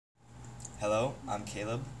Hello, I'm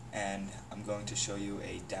Caleb, and I'm going to show you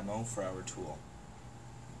a demo for our tool.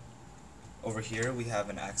 Over here we have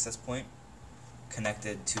an access point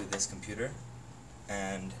connected to this computer,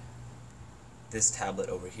 and this tablet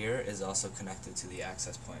over here is also connected to the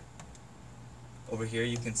access point. Over here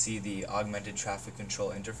you can see the augmented traffic control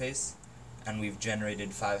interface, and we've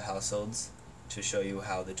generated 5 households to show you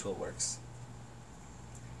how the tool works.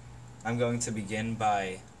 I'm going to begin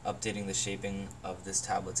by updating the shaping of this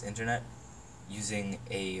tablet's internet using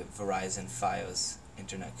a Verizon Fios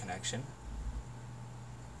internet connection.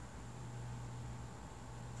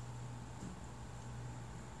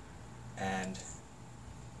 And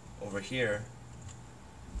over here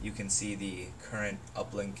you can see the current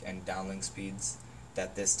uplink and downlink speeds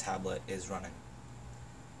that this tablet is running.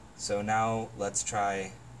 So now let's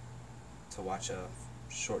try to watch a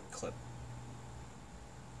short clip.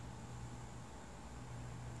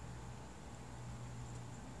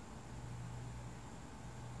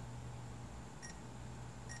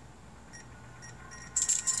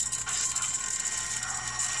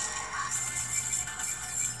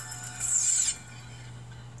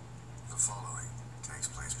 The following takes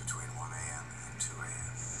place between 1 a.m. and 2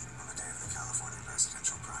 a.m. on the day of the California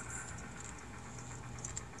presidential primary.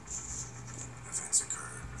 Events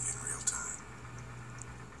occur in real time.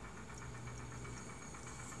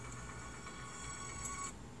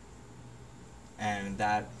 And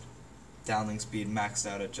that downlink speed maxed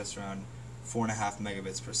out at just around 4.5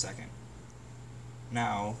 megabits per second.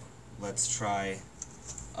 Now let's try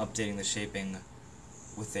updating the shaping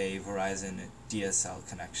with a Verizon DSL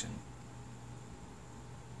connection.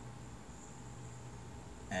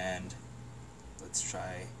 And let's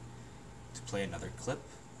try to play another clip.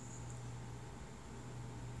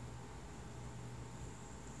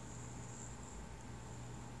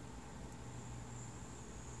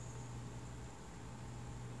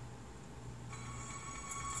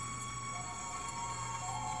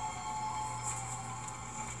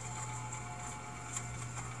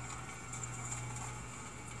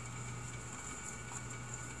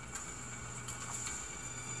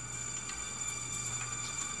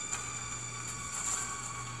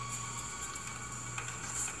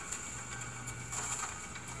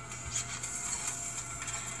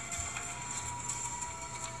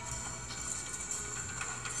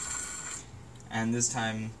 And this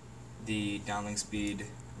time the downlink speed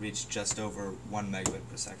reached just over 1 megabit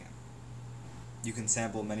per second. You can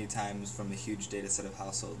sample many times from a huge data set of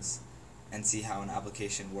households and see how an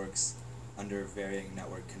application works under varying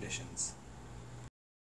network conditions.